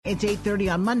It's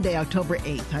 8:30 on Monday, October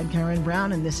 8th. I'm Karen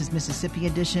Brown, and this is Mississippi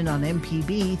Edition on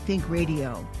MPB Think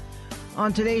Radio.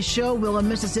 On today's show, will a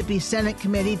Mississippi Senate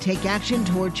committee take action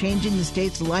toward changing the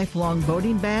state's lifelong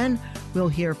voting ban? We'll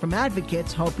hear from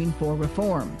advocates hoping for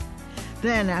reform.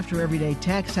 Then, after Everyday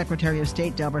Tech, Secretary of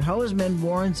State Delbert Hosemann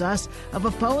warns us of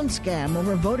a phone scam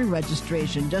over voter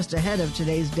registration just ahead of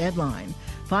today's deadline.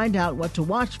 Find out what to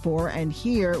watch for and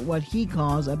hear what he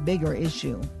calls a bigger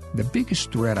issue. The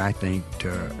biggest threat, I think,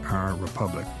 to our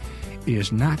republic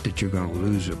is not that you're going to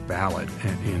lose a ballot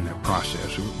in the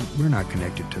process. We're not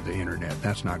connected to the internet.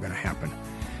 That's not going to happen.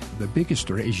 The biggest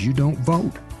threat is you don't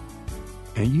vote,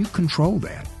 and you control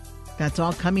that. That's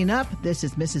all coming up. This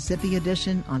is Mississippi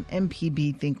Edition on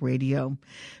MPB Think Radio.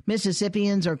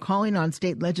 Mississippians are calling on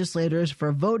state legislators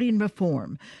for voting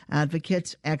reform.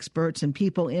 Advocates, experts, and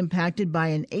people impacted by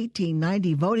an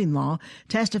 1890 voting law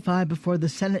testified before the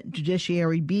Senate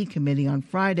Judiciary B Committee on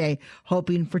Friday,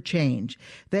 hoping for change.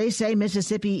 They say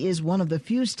Mississippi is one of the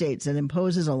few states that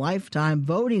imposes a lifetime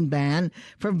voting ban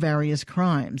for various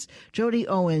crimes. Jody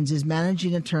Owens is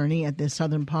managing attorney at the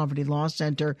Southern Poverty Law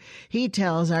Center. He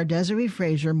tells our Desiree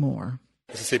Frazier more.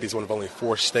 Mississippi is one of only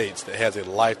 4 states that has a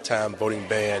lifetime voting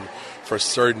ban for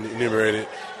certain enumerated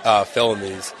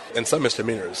felonies and some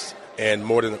misdemeanors. And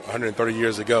more than 130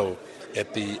 years ago,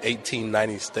 at the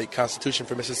 1890 state constitution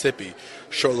for Mississippi,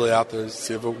 shortly after the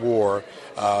Civil War,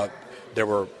 there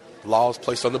were laws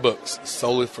placed on the books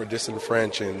solely for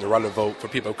disenfranchising the right to vote for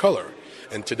people of color.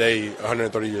 And today,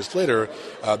 130 years later,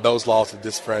 those laws are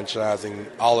disenfranchising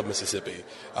all of Mississippi,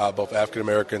 both African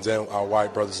Americans and our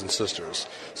white brothers and sisters.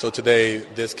 So today,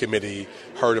 this committee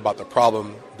heard about the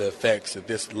problem, the effects that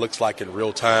this looks like in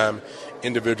real time.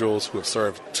 Individuals who have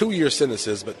served 2-year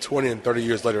sentences, but 20 and 30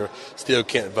 years later still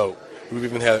can't vote. We've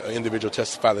even had an individual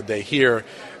testify today here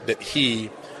that he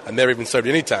never even served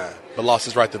any time, but lost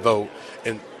his right to vote.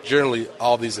 And generally,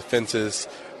 all these offenses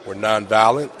were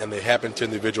nonviolent, and they happened to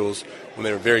individuals when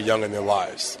they were very young in their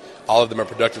lives. All of them are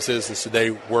productive citizens today,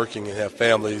 working and have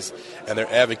families, and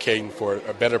they're advocating for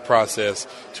a better process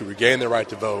to regain their right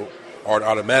to vote, or an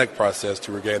automatic process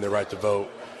to regain their right to vote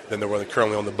than the one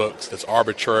currently on the books. That's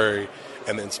arbitrary,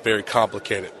 and it's very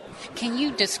complicated. Can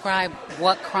you describe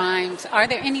what crimes, are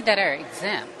there any that are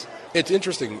exempt? It's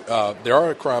interesting. There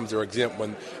are crimes that are exempt.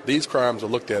 When these crimes were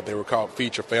looked at, they were called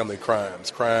feature family crimes,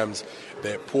 crimes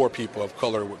that poor people of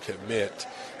color would commit,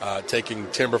 taking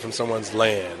timber from someone's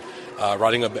land,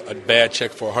 writing a bad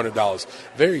check for $100.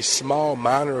 Very small,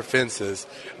 minor offenses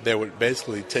that would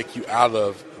basically take you out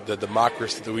of the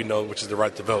democracy that we know, which is the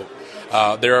right to vote.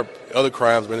 There are other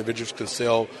crimes where individuals can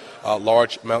sell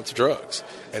large amounts of drugs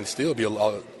and still be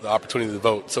the opportunity to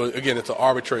vote. So, again, it's an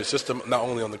arbitrary system, not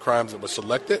only on the crimes that were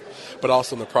selected, but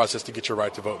also in the process to get your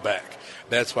right to vote back.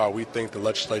 That's why we think the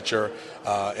legislature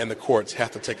and the courts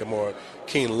have to take a more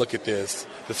keen look at this.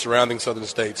 The surrounding southern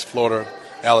states, Florida,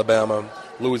 Alabama,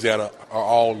 Louisiana, are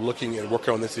all looking and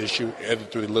working on this issue, either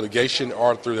through the litigation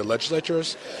or through the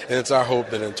legislatures. And it's our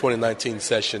hope that in the 2019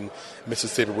 session,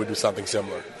 Mississippi will do something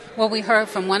similar. Well, we heard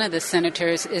from one of the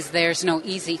senators is there's no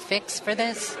easy fix for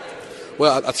this.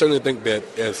 Well, I certainly think that,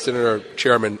 as Senator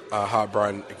Chairman Hod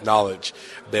Bryan acknowledged,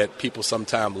 that people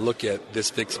sometimes look at this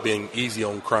fix being easy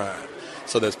on crime.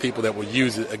 So there's people that will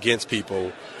use it against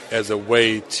people as a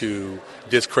way to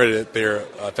discredit their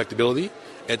effectability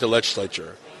at the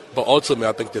legislature. But ultimately,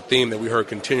 I think the theme that we heard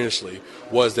continuously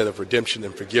was that of redemption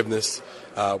and forgiveness.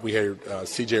 We heard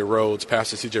C.J. Rhodes,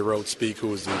 Pastor C.J. Rhodes speak, who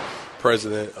was the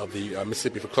president of the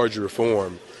Mississippi for Clergy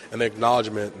Reform, and the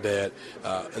acknowledgement that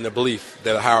and the belief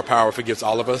that a higher power forgives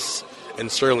all of us,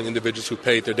 and certainly individuals who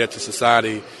paid their debt to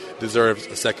society deserves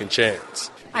a second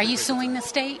chance. Are you suing the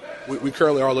state? We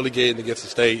currently are litigating against the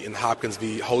state in Hopkins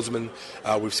v. Hosemann.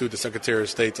 We've sued the Secretary of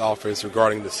State's office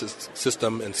regarding the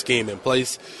system and scheme in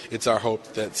place. It's our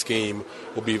hope that scheme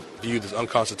will be viewed as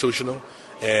unconstitutional,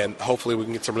 and hopefully we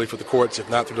can get some relief with the courts, if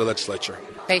not through the legislature.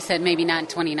 They said maybe not in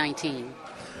 2019.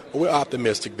 We're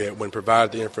optimistic that when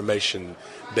provided the information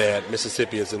that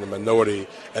Mississippi is in the minority,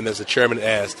 and as the chairman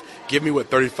asked, give me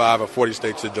what 35 or 40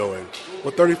 states are doing.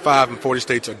 Well, 35 and 40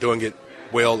 states are doing it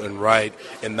well and right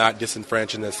and not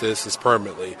disenfranchising their citizens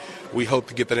permanently. We hope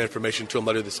to get that information to them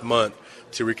later this month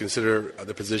to reconsider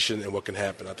the position and what can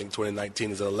happen. I think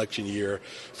 2019 is an election year,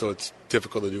 so it's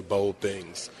difficult to do bold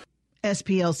things.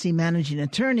 SPLC Managing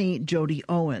Attorney Jody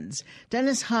Owens.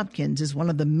 Dennis Hopkins is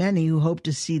one of the many who hope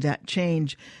to see that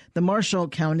change. The Marshall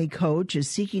County coach is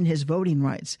seeking his voting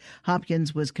rights.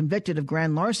 Hopkins was convicted of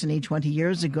grand larceny 20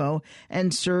 years ago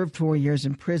and served 4 years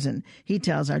in prison. He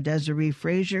tells our Desiree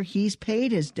Frazier he's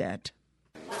paid his debt.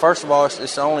 First of all,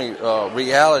 it's only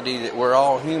reality that we're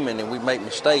all human and we make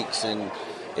mistakes. And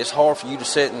it's hard for you to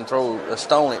sit and throw a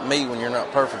stone at me when you're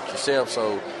not perfect yourself.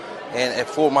 So, and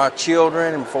for my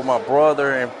children and for my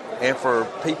brother and for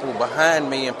people behind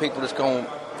me and people that's going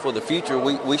for the future,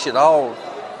 we should all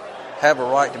have a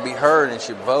right to be heard and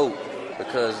should vote.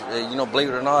 Because, believe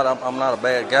it or not, I'm not a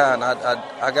bad guy, and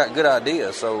I got good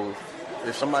ideas. So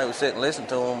if somebody would sit and listen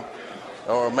to them,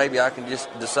 or maybe I can just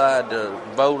decide to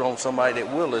vote on somebody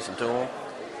that will listen to them,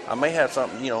 I may have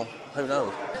something, who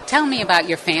knows. Tell me about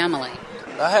your family.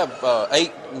 I have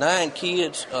 9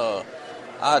 kids. I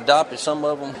adopted some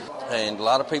of them, and a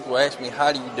lot of people ask me,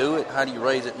 how do you do it? How do you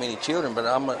raise that many children? But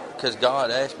because God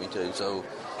asked me to, so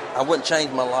I wouldn't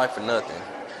change my life for nothing.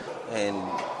 And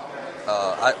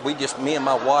me and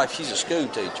my wife, she's a school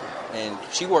teacher, and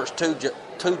she works two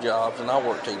jobs, and I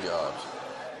work 2 jobs.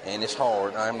 And it's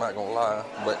hard, I'm not going to lie,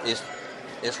 but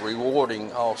it's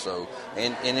rewarding also.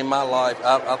 And in my life,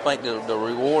 I think the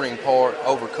rewarding part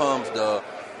overcomes the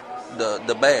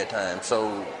bad times.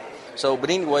 But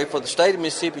anyway, for the state of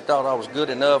Mississippi, thought I was good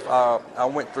enough. I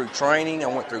went through training, I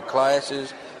went through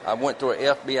classes, I went through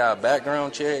an FBI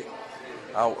background check,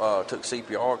 I took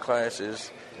CPR classes,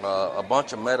 a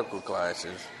bunch of medical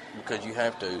classes, because you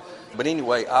have to. But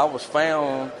anyway, I was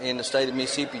found in the state of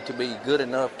Mississippi to be good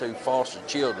enough to foster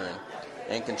children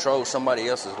and control somebody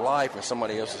else's life and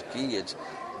somebody else's kids,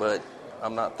 but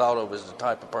I'm not thought of as the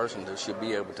type of person that should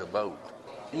be able to vote.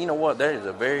 You know what? That is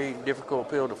a very difficult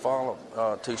pill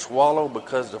to swallow,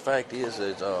 because the fact is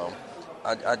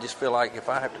I just feel like if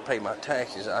I have to pay my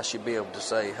taxes, I should be able to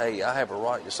say, hey, I have a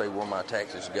right to say where my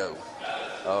taxes go,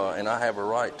 and I have a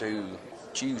right to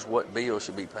choose what bill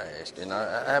should be passed, and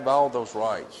I have all those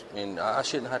rights, and I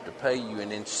shouldn't have to pay you and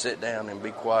then sit down and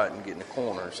be quiet and get in the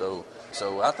corner. So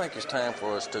I think it's time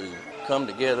for us to come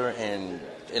together and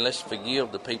let's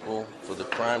forgive the people for the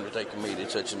crime that they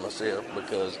committed, such as myself,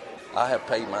 because I have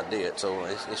paid my debt. So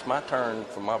it's my turn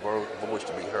for my voice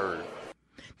to be heard.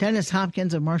 Dennis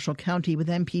Hopkins of Marshall County with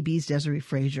MPB's Desiree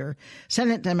Frazier.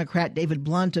 Senate Democrat David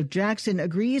Blunt of Jackson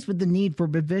agrees with the need for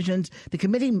revisions. The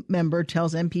committee member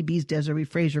tells MPB's Desiree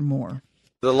Frazier more.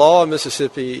 The law in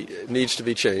Mississippi needs to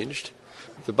be changed.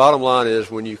 The bottom line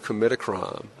is when you commit a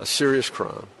crime, a serious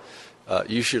crime,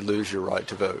 you should lose your right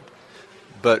to vote.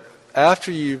 But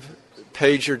after you've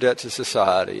paid your debt to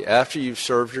society, after you've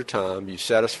served your time, you've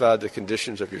satisfied the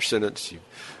conditions of your sentence, you've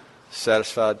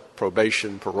satisfied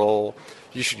probation, parole,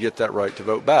 you should get that right to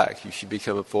vote back. You should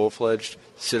become a full-fledged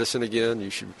citizen again. You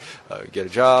should get a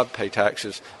job, pay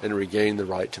taxes, and regain the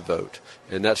right to vote.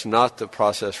 And that's not the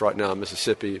process right now in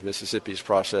Mississippi. Mississippi's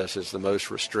process is the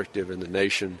most restrictive in the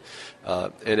nation,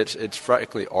 and it's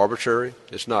frankly arbitrary.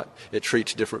 It's not. It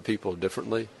treats different people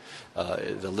differently.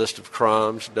 The list of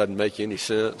crimes doesn't make any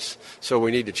sense. So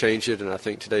we need to change it, and I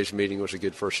think today's meeting was a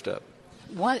good first step.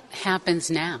 What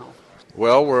happens now?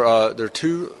 Well, there are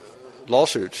 2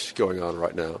 lawsuits going on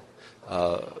right now,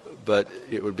 but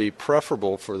it would be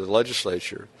preferable for the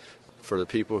legislature, for the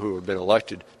people who have been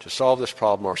elected, to solve this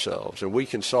problem ourselves. And we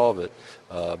can solve it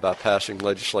by passing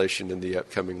legislation in the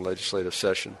upcoming legislative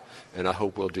session, and I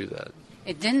hope we'll do that.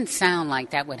 It didn't sound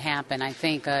like that would happen. I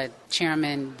think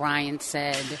Chairman Bryan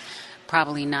said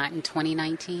probably not in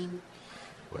 2019.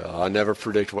 Well, I never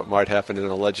predict what might happen in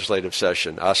a legislative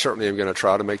session. I certainly am going to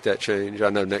try to make that change. I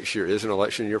know next year is an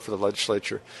election year for the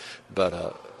legislature,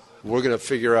 but we're going to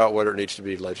figure out whether it needs to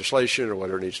be legislation or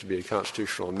whether it needs to be a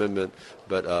constitutional amendment,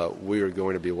 but we are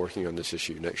going to be working on this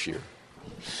issue next year.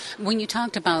 When you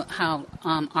talked about how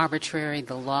arbitrary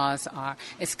the laws are,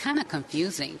 it's kind of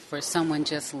confusing for someone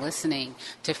just listening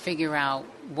to figure out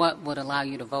what would allow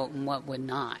you to vote and what would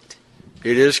not.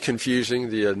 It is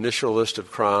confusing. The initial list of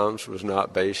crimes was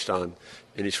not based on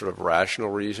any sort of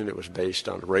rational reason. It was based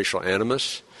on racial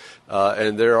animus.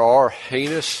 And there are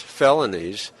heinous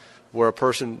felonies where a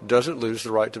person doesn't lose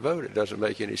the right to vote. It doesn't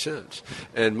make any sense.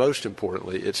 And most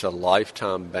importantly, it's a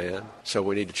lifetime ban, so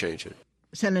we need to change it.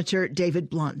 Senator David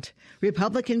Blunt.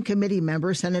 Republican committee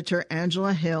member Senator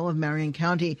Angela Hill of Marion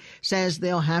County says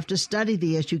they'll have to study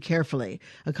the issue carefully.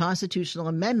 A constitutional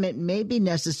amendment may be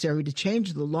necessary to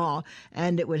change the law,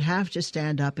 and it would have to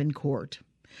stand up in court.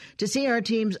 To see our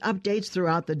team's updates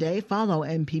throughout the day, follow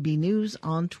MPB News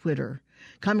on Twitter.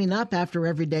 Coming up after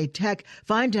Everyday Tech,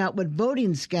 find out what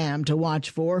voting scam to watch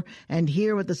for and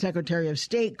hear what the Secretary of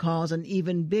State calls an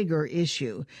even bigger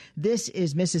issue. This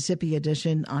is Mississippi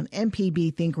Edition on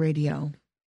MPB Think Radio.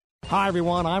 Hi,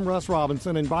 everyone. I'm Russ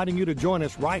Robinson, inviting you to join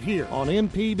us right here on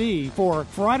MPB for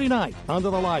Friday Night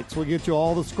Under the Lights. We'll get you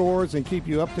all the scores and keep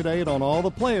you up to date on all the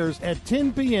players at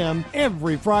 10 p.m.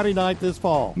 every Friday night this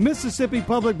fall. Mississippi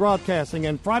Public Broadcasting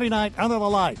and Friday Night Under the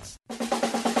Lights.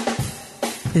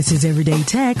 This is Everyday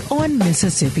Tech on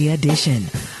Mississippi Edition.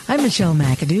 I'm Michelle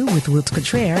McAdoo with Wiltz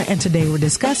Cottrell, and today we're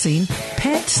discussing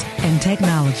pets and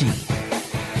technology.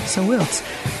 So, Wiltz,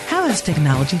 how has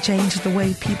technology changed the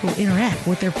way people interact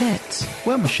with their pets?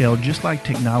 Well, Michelle, just like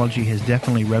technology has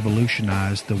definitely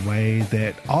revolutionized the way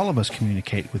that all of us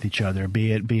communicate with each other,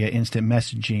 be it via instant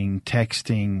messaging,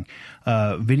 texting,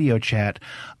 video chat,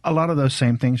 a lot of those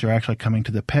same things are actually coming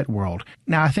to the pet world.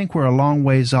 Now, I think we're a long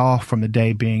ways off from the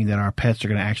day being that our pets are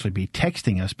going to actually be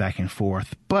texting us back and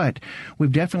forth, but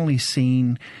we've definitely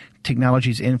seen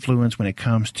technology's influence when it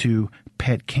comes to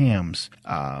pet cams.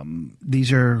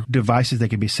 These are devices that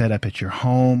can be set up at your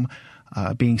home,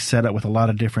 being set up with a lot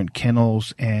of different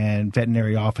kennels and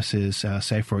veterinary offices.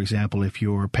 Say, for example, if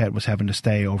your pet was having to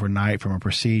stay overnight from a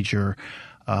procedure,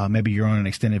 maybe you're on an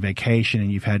extended vacation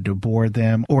and you've had to board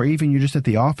them, or even you're just at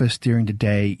the office during the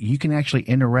day, you can actually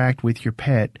interact with your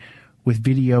pet with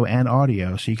video and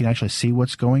audio, so you can actually see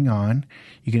what's going on.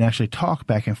 You can actually talk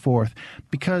back and forth,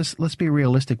 because let's be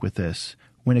realistic with this.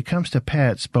 When it comes to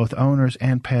pets, both owners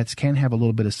and pets can have a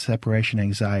little bit of separation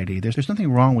anxiety. There's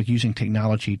nothing wrong with using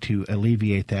technology to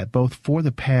alleviate that, both for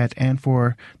the pet and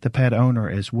for the pet owner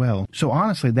as well. So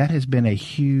honestly, that has been a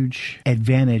huge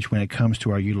advantage when it comes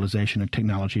to our utilization of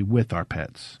technology with our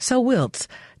pets. So, Wiltz,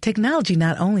 technology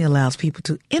not only allows people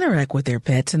to interact with their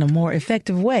pets in a more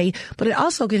effective way, but it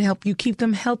also can help you keep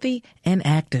them healthy and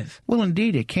active. Well,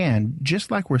 indeed it can.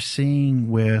 Just like we're seeing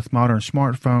with modern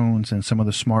smartphones and some of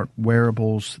the smart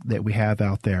wearables that we have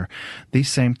out there, these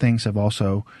same things have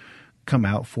also come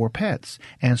out for pets.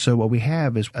 And so what we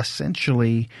have is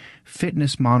essentially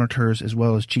fitness monitors as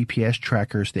well as GPS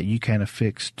trackers that you can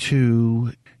affix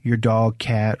to your dog,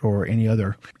 cat, or any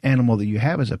other animal that you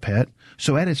have as a pet.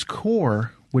 So at its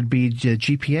core would be the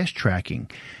GPS tracking.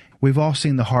 We've all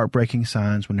seen the heartbreaking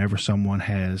signs whenever someone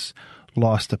has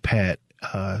lost a pet,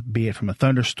 be it from a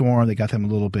thunderstorm, they got them a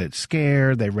little bit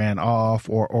scared, they ran off,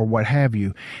 or what have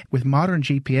you. With modern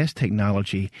GPS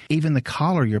technology, even the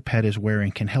collar your pet is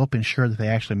wearing can help ensure that they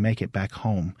actually make it back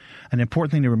home. An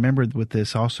important thing to remember with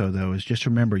this also, though, is just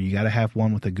remember you got to have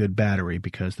one with a good battery,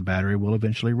 because the battery will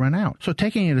eventually run out. So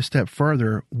taking it a step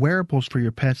further, wearables for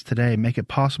your pets today make it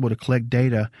possible to collect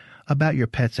data about your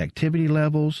pet's activity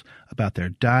levels, about their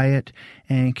diet,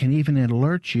 and can even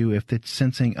alert you if it's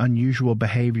sensing unusual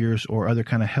behaviors or other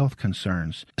kind of health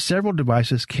concerns. Several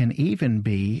devices can even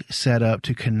be set up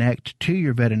to connect to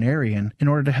your veterinarian in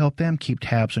order to help them keep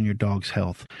tabs on your dog's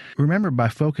health. Remember, by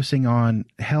focusing on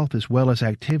health as well as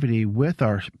activity with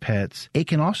our pets, it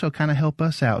can also kind of help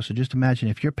us out. So just imagine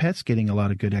if your pet's getting a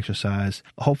lot of good exercise,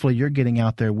 hopefully you're getting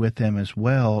out there with them as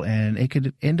well, and it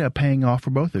could end up paying off for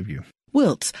both of you.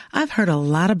 Wiltz, I've heard a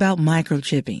lot about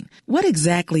microchipping. What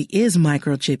exactly is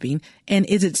microchipping, and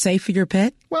is it safe for your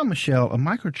pet? Well, Michelle, a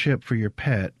microchip for your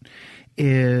pet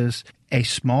is a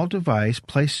small device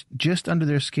placed just under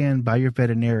their skin by your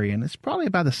veterinarian. It's probably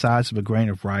about the size of a grain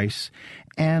of rice.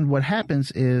 And what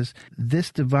happens is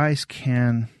this device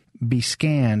can be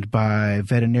scanned by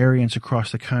veterinarians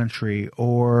across the country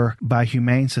or by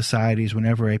humane societies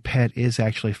whenever a pet is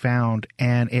actually found,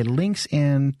 and it links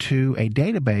into a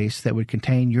database that would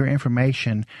contain your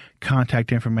information,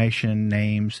 contact information,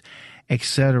 names,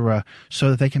 etc., so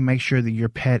that they can make sure that your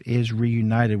pet is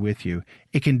reunited with you.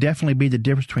 It can definitely be the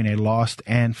difference between a lost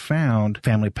and found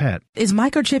family pet. Is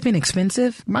microchipping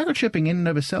expensive? Microchipping in and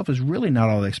of itself is really not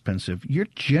all that expensive. You're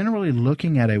generally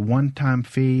looking at a one-time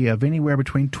fee of anywhere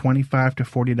between $25 to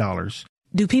 $40.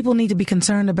 Do people need to be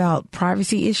concerned about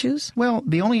privacy issues? Well,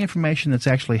 the only information that's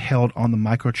actually held on the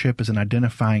microchip is an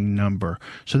identifying number.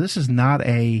 So this is not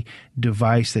a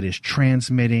device that is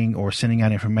transmitting or sending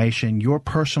out information. Your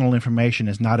personal information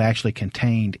is not actually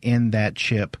contained in that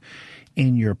chip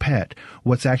in your pet.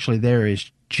 What's actually there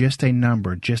is just a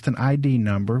number, just an ID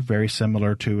number, very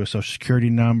similar to a Social Security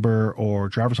number or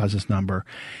driver's license number.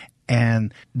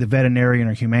 And the veterinarian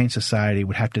or humane society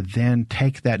would have to then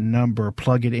take that number,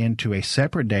 plug it into a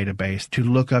separate database to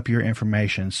look up your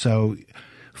information. So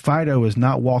Fido is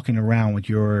not walking around with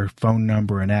your phone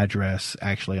number and address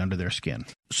actually under their skin.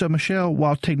 So, Michelle,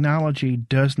 while technology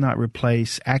does not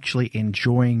replace actually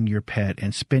enjoying your pet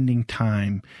and spending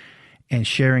time and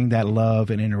sharing that love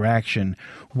and interaction,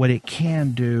 what it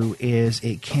can do is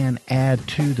it can add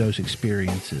to those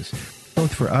experiences,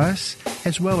 both for us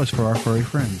as well as for our furry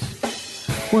friends.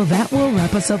 Well, that will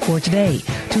wrap us up for today.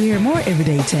 To hear more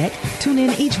Everyday Tech, tune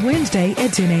in each Wednesday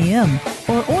at 10 a.m.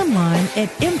 or online at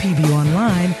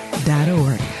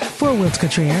mpbonline.org. For Wiltz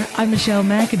Cottrell, I'm Michelle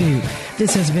McAdoo.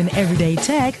 This has been Everyday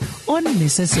Tech on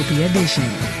Mississippi Edition.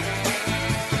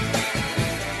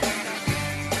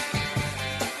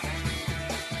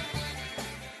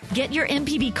 Get your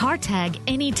MPB car tag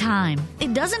anytime.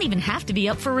 It doesn't even have to be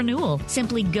up for renewal.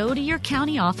 Simply go to your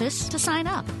county office to sign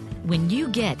up. When you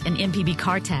get an MPB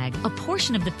car tag, a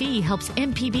portion of the fee helps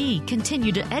MPB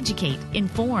continue to educate,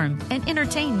 inform, and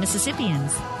entertain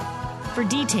Mississippians. For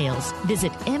details,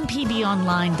 visit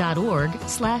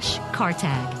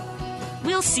mpbonline.org/cartag.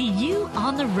 We'll see you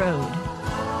on the road.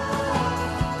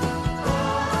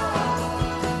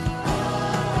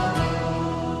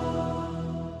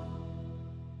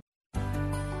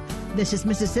 This is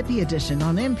Mississippi Edition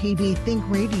on MPB Think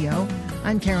Radio.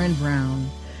 I'm Karen Brown.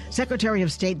 Secretary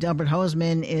of State Delbert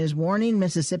Hosemann is warning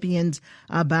Mississippians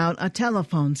about a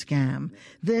telephone scam.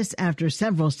 This after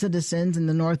several citizens in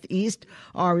the Northeast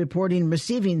are reporting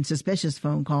receiving suspicious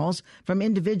phone calls from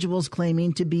individuals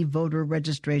claiming to be voter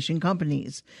registration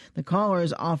companies. The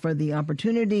callers offer the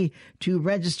opportunity to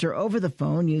register over the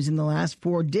phone using the last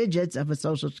 4 digits of a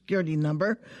Social Security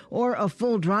number or a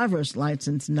full driver's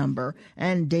license number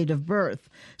and date of birth.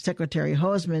 Secretary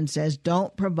Hosemann says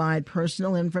don't provide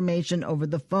personal information over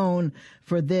the phone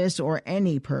for this or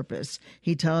any purpose.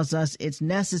 He tells us it's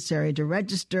necessary to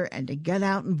register and to get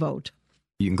out and vote.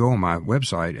 You can go on my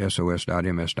website,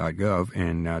 sos.ms.gov,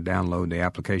 and download the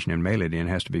application and mail it in. It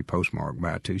has to be postmarked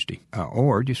by Tuesday.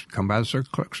 Or just come by the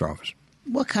circuit clerk's office.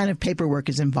 What kind of paperwork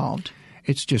is involved?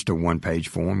 It's just a one-page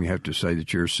form. You have to say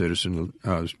that you're a citizen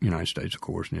of the United States, of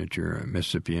course, and that you're a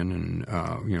Mississippian and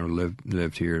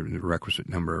lived here the requisite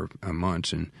number of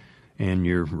months, and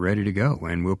you're ready to go.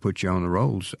 And we'll put you on the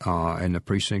rolls in the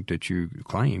precinct that you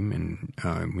claim. And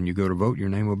when you go to vote, your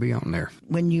name will be on there.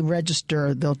 When you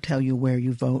register, they'll tell you where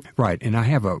you vote. Right. And I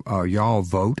have a Y'all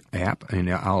Vote app,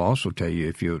 and I'll also tell you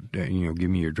if you give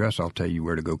me your address, I'll tell you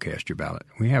where to go cast your ballot.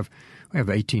 We have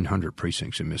 1,800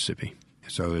 precincts in Mississippi.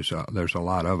 So there's a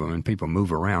lot of them, and people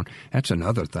move around. That's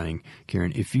another thing,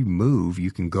 Karen. If you move,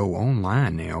 you can go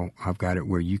online now. I've got it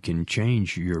where you can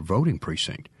change your voting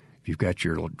precinct. If you've got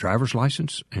your driver's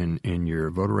license and your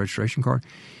voter registration card,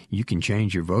 you can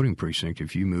change your voting precinct.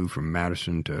 If you move from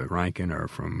Madison to Rankin or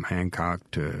from Hancock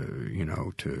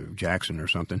to Jackson or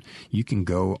something, you can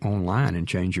go online and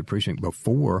change your precinct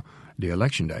before the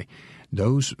election day.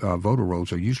 Those voter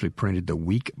rolls are usually printed the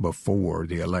week before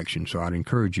the election. So I'd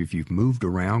encourage you, if you've moved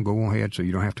around, go ahead so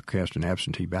you don't have to cast an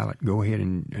absentee ballot. Go ahead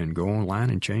and go online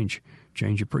and change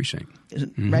your precinct. Is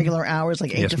it regular hours,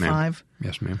 like 8 to 5?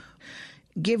 Yes, ma'am.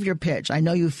 Give your pitch. I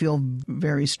know you feel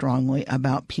very strongly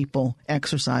about people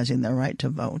exercising their right to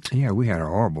vote. Yeah, we had a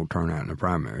horrible turnout in the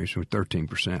primaries with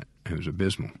 13%. It was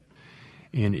abysmal.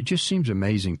 And it just seems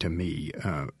amazing to me.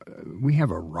 We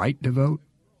have a right to vote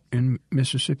in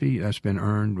Mississippi that's been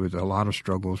earned with a lot of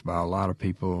struggles by a lot of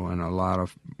people and a lot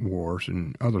of wars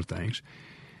and other things.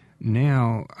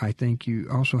 Now, I think you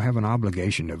also have an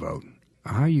obligation to vote.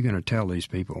 How are you going to tell these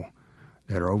people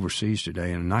that are overseas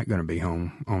today and not going to be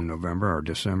home on November or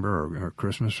December or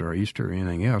Christmas or Easter or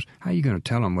anything else? How are you going to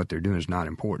tell them what they're doing is not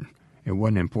important? It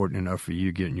wasn't important enough for you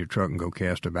to get in your truck and go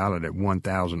cast a ballot at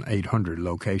 1,800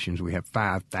 locations. We have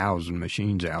 5,000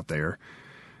 machines out there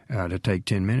to take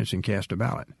 10 minutes and cast a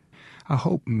ballot. I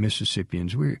hope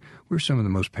Mississippians, we're some of the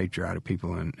most patriotic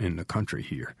people in the country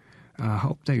here. I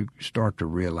hope they start to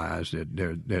realize that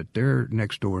their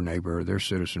next-door neighbor, their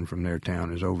citizen from their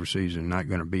town is overseas and not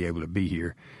going to be able to be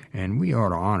here, and we ought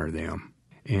to honor them.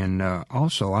 And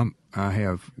also, I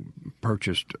have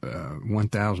purchased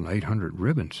 1,800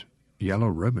 ribbons, yellow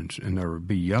ribbons, and there will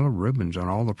be yellow ribbons on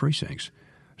all the precincts,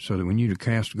 so that when you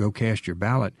go cast your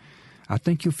ballot, I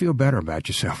think you'll feel better about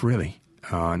yourself, really.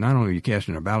 Not only are you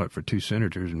casting a ballot for 2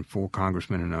 senators and 4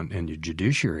 congressmen and the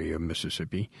judiciary of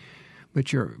Mississippi,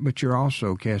 but you're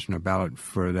also casting a ballot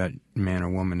for that man or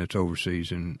woman that's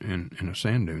overseas in a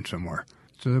sand dune somewhere.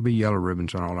 So there'll be yellow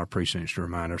ribbons on all our precincts to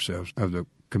remind ourselves of the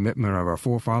commitment of our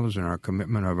forefathers and our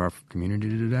commitment of our community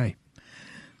today.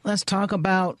 Let's talk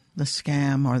about the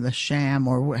scam or the sham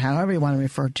or however you want to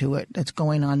refer to it that's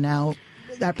going on now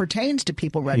that pertains to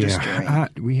people registering. Yeah,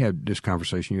 we had this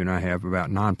conversation you and I have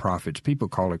about nonprofits. People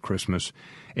call it Christmas,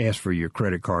 ask for your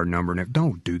credit card number, and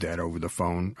don't do that over the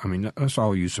phone. I mean, let's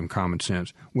all use some common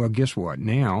sense. Well, guess what?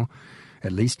 Now,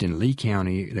 at least in Lee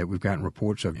County that we've gotten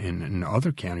reports of, and in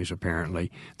other counties apparently,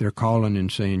 they're calling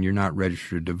and saying you're not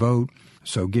registered to vote,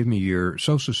 so give me your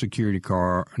Social Security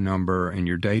card number and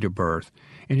your date of birth.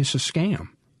 And it's a scam.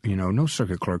 No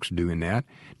circuit clerk's doing that.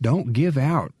 Don't give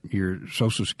out your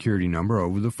Social Security number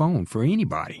over the phone for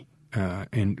anybody.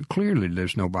 And clearly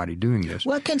there's nobody doing this.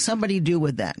 What can somebody do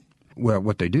with that? Well,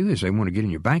 what they do is they want to get in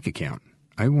your bank account.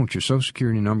 They want your Social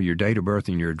Security number, your date of birth,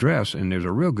 and your address, and there's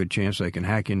a real good chance they can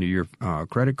hack into your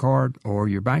credit card or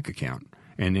your bank account.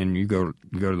 And then you go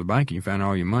to the bank and you find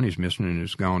all your money's missing and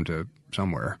it's gone to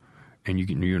somewhere. and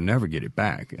you'll never get it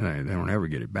back. They don't ever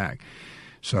get it back.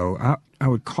 So I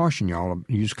would caution y'all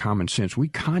to use common sense. We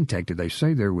contacted, they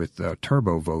say they're with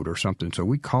TurboVote or something, so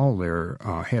we called their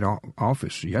head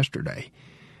office yesterday,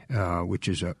 which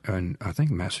is, I think,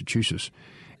 Massachusetts.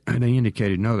 And they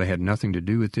indicated, no, they had nothing to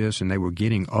do with this, and they were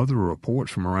getting other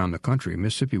reports from around the country.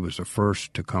 Mississippi was the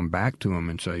first to come back to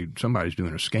them and say, somebody's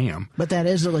doing a scam. But that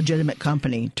is a legitimate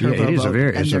company, TurboVote.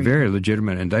 Yeah, it's a very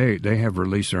legitimate, and they have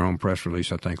released their own press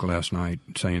release, I think, last night,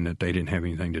 saying that they didn't have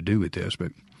anything to do with this.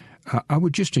 But I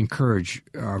would just encourage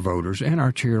our voters and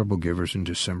our charitable givers in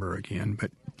December again, but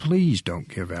please don't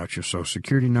give out your Social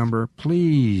Security number.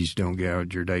 Please don't give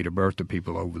out your date of birth to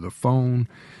people over the phone.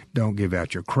 Don't give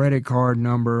out your credit card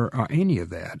number, any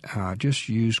of that. Just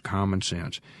use common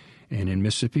sense. And in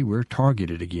Mississippi, we're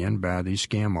targeted again by these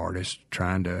scam artists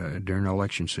during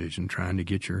election season, trying to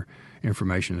get your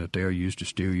information that they'll use to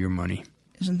steal your money.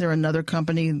 Isn't there another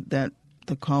company that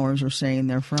the callers are saying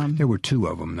they're from? There were two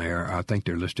of them there. I think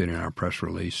they're listed in our press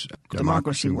release.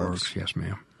 Democracy Works. Yes,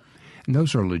 ma'am. And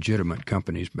those are legitimate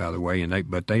companies, by the way,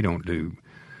 but they don't do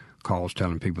calls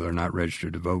telling people they're not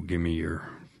registered to vote. Give me your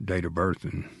date of birth.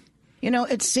 And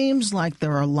it seems like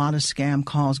there are a lot of scam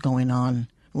calls going on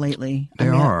lately.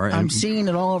 There are. I'm seeing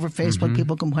it all over Facebook,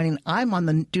 people complaining. I'm on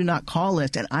the do not call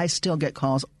list, and I still get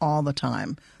calls all the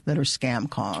time that are scam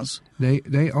calls. They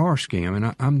are scam,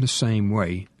 and I'm the same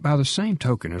way. By the same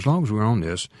token, as long as we're on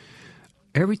this,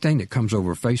 everything that comes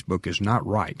over Facebook is not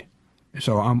right.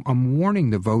 So I'm warning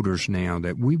the voters now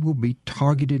that we will be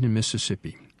targeted in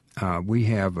Mississippi. We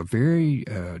have a very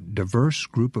diverse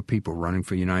group of people running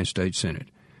for the United States Senate.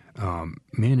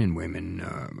 Men and women,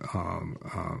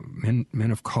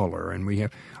 men of color, and we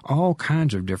have all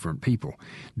kinds of different people.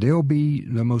 There'll be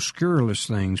the most scurrilous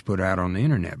things put out on the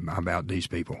internet about these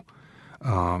people.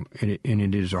 And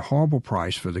it is a horrible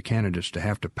price for the candidates to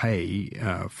have to pay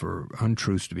for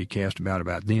untruths to be cast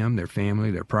about them, their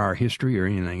family, their prior history, or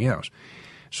anything else.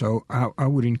 So I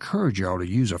would encourage y'all to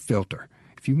use a filter.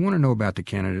 If you want to know about the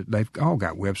candidate, they've all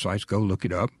got websites. Go look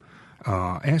it up.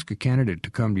 Ask a candidate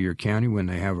to come to your county when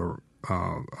they have a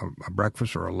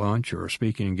breakfast or a lunch or a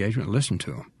speaking engagement. Listen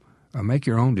to them. Make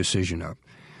your own decision up.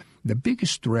 The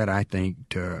biggest threat, I think,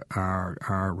 to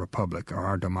our republic or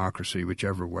our democracy,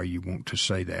 whichever way you want to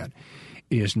say that,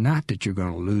 is not that you're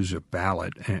going to lose a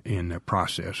ballot in the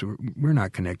process. We're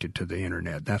not connected to the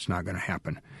internet. That's not going to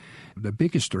happen. The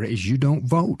biggest threat is you don't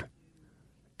vote,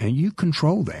 and you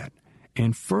control that.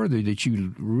 And further, that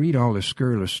you read all this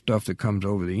scurrilous stuff that comes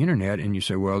over the internet and you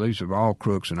say, well, these are all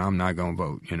crooks and I'm not going to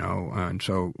vote, And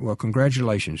so, well,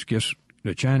 congratulations. Guess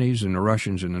the Chinese and the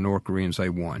Russians and the North Koreans, they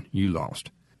won. You lost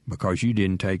because you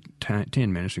didn't take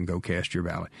 10 minutes and go cast your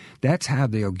ballot. That's how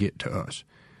they'll get to us.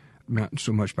 Not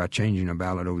so much by changing a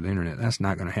ballot over the internet. That's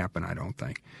not going to happen, I don't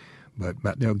think. But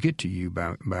they'll get to you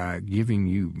by giving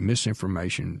you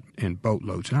misinformation in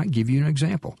boatloads. And I'll give you an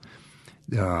example.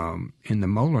 In the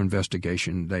Mueller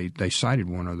investigation, they cited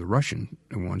one of the Russian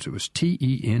ones. It was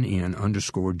TENN_GOP.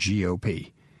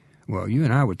 Well, you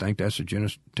and I would think that's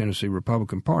the Tennessee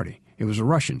Republican Party. It was the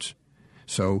Russians.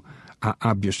 So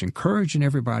I'm just encouraging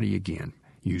everybody again,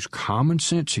 use common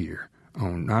sense here,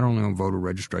 not only on voter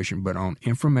registration, but on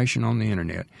information on the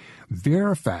internet.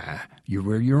 Verify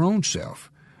your own self.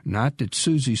 Not that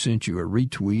Susie sent you a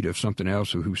retweet of something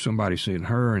else who somebody sent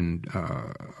her and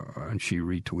she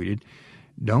retweeted.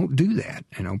 Don't do that,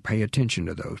 and don't pay attention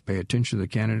to those. Pay attention to the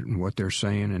candidate and what they're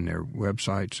saying and their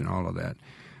websites and all of that.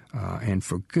 And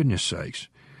for goodness sakes,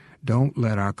 don't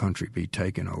let our country be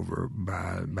taken over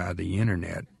by the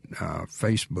internet,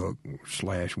 Facebook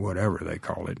 / whatever they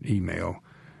call it, email,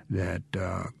 that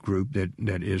group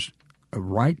that is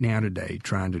right now today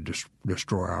trying to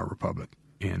destroy our republic.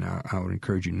 And I would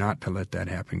encourage you not to let that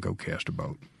happen. Go cast a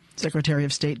vote. Secretary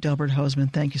of State Delbert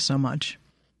Hosemann, thank you so much.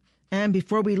 And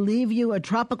before we leave you, a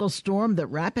tropical storm that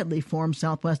rapidly forms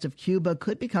southwest of Cuba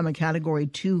could become a Category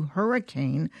 2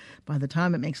 hurricane by the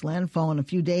time it makes landfall in a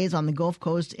few days on the Gulf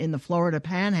Coast in the Florida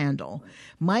Panhandle.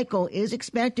 Michael is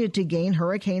expected to gain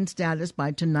hurricane status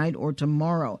by tonight or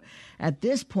tomorrow. At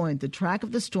this point, the track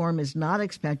of the storm is not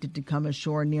expected to come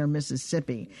ashore near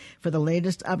Mississippi. For the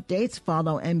latest updates,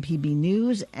 follow MPB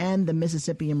News and the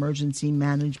Mississippi Emergency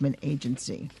Management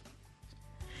Agency.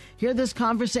 Hear this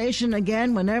conversation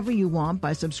again whenever you want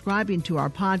by subscribing to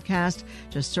our podcast.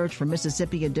 Just search for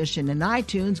Mississippi Edition in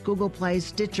iTunes, Google Play,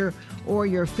 Stitcher, or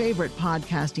your favorite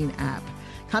podcasting app.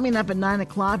 Coming up at 9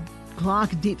 o'clock,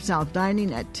 Deep South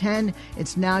Dining. At 10,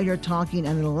 It's Now You're Talking.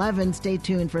 And at 11, stay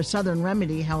tuned for Southern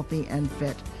Remedy, Healthy and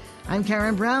Fit. I'm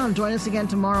Karen Brown. Join us again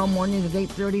tomorrow morning at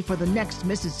 8:30 for the next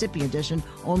Mississippi Edition,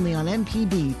 only on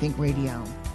MPB Think Radio.